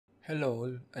Hello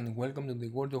all and welcome to the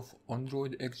world of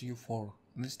Odroid XU4.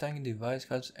 This tiny device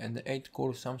has an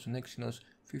 8-core Samsung Exynos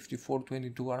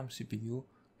 5422 ARM CPU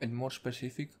and more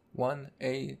specific one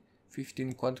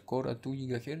A15 quad-core at 2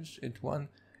 GHz and one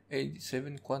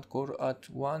A7 quad-core at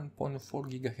 1.4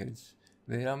 GHz.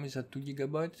 The RAM is at 2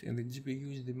 GB and the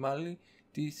GPU is the Mali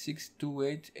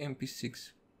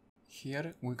T628MP6.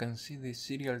 Here we can see the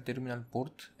serial terminal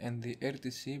port and the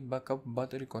RTC backup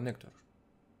battery connector.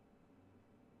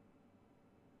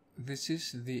 This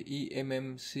is the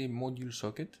eMMC module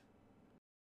socket.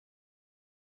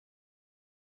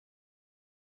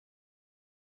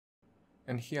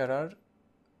 And here are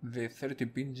the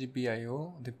 30-pin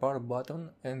GPIO, the power button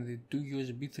and the two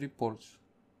USB 3 ports.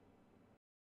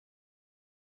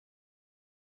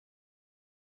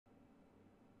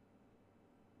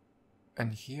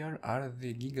 And here are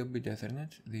the Gigabit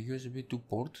Ethernet, the USB 2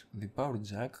 port, the power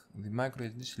jack, the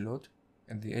microSD slot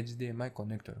and the HDMI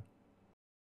connector.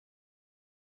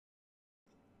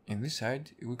 In this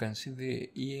side we can see the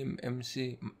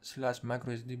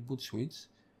eMMC/microSD boot switch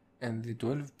and the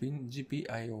 12-pin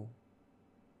GPIO.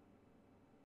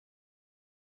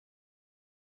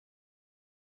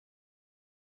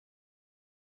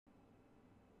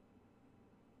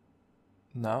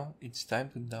 Now it's time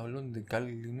to download the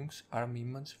Kali Linux ARM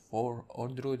image for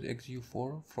Odroid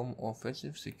XU4 from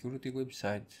Offensive Security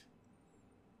website.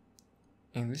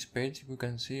 In this page we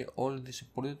can see all the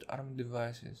supported ARM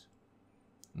devices.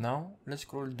 Now let's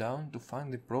scroll down to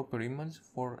find the proper image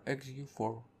for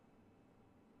XU4.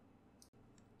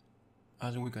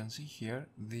 As we can see here,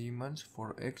 the image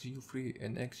for XU3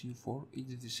 and XU4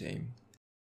 is the same.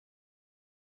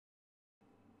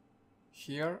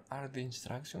 Here are the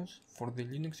instructions for the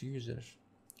Linux users.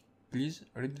 Please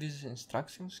read these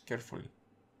instructions carefully.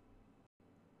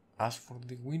 As for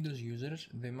the Windows users,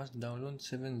 they must download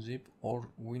 7-zip or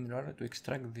WinRAR to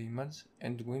extract the image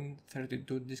and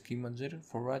Win32 disk imager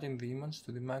for writing the image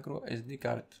to the micro SD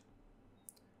card.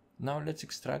 Now let's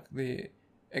extract the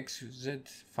XZ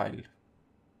file.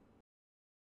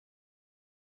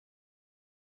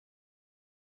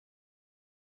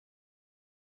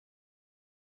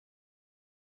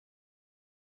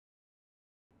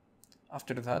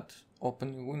 After that,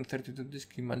 open Win32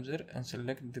 disk imager and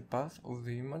select the path of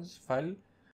the image file.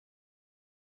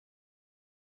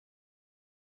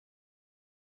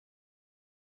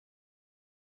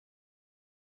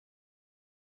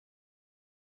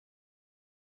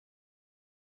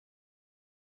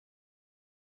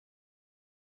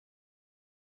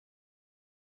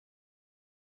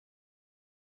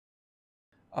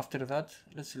 After that,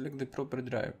 let's select the proper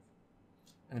drive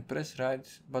and press right,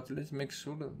 but let's make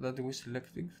sure that we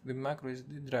selected the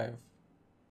microSD drive.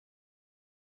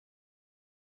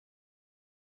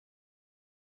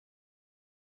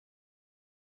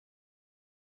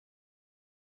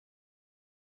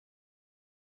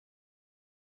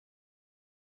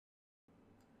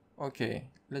 Okay,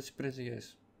 let's press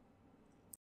yes.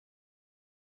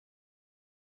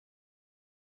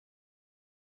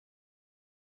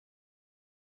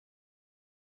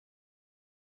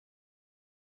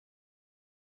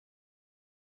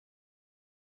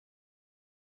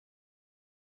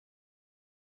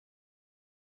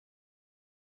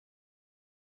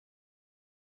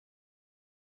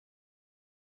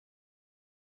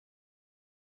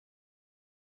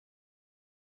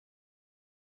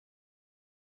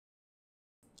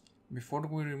 Before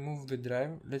we remove the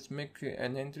drive, let's make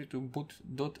an entry to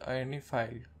boot.ini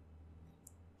file.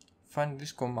 Find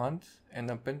this command and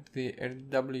append the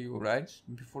RW rights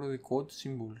before the quote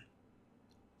symbol.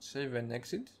 Save and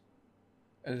exit,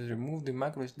 and remove the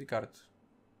microSD card.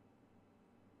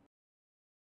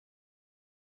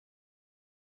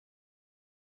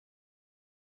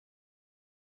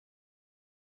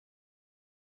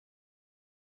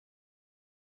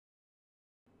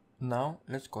 Now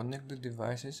let's connect the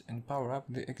devices and power up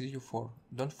the XU4.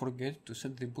 Don't forget to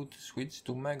set the boot switch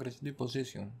to microSD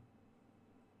position.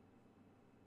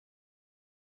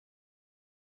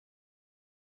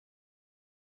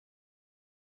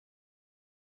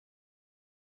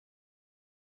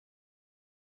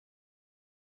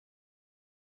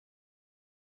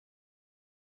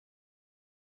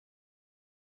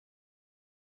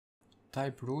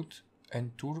 Type root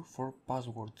and tour for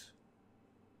password.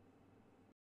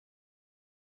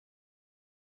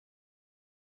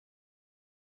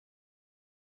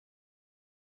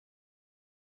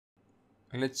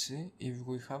 Let's see if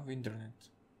we have internet.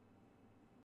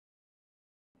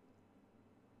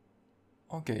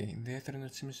 Okay, the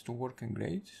Ethernet seems to work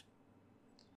great.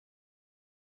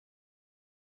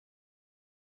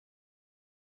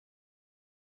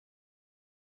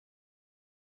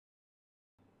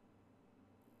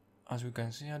 As we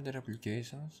can see under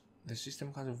applications, the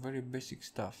system has very basic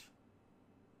stuff.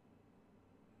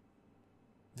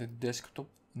 The desktop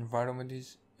environment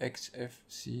is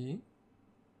XFCE.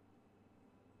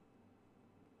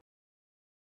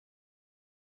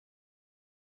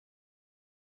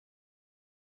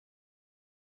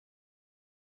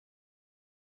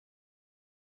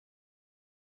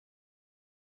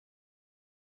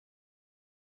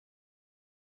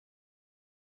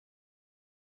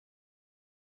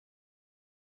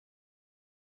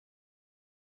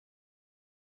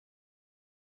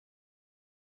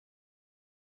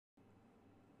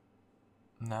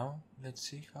 Now, let's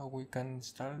see how we can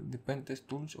install the pentest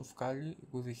tools of Kali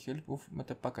with the help of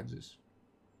meta packages.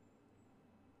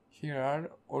 Here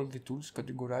are all the tools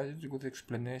categorized with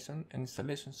explanation and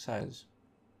installation size.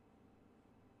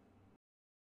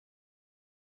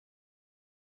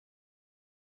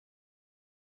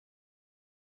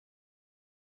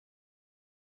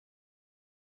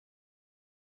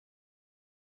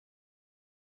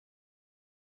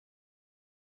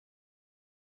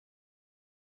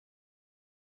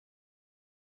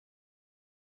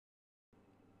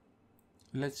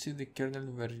 Let's see the kernel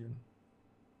version.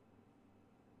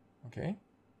 Okay.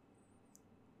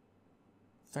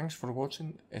 Thanks for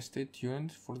watching and stay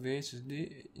tuned for the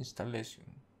SSD installation.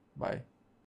 Bye.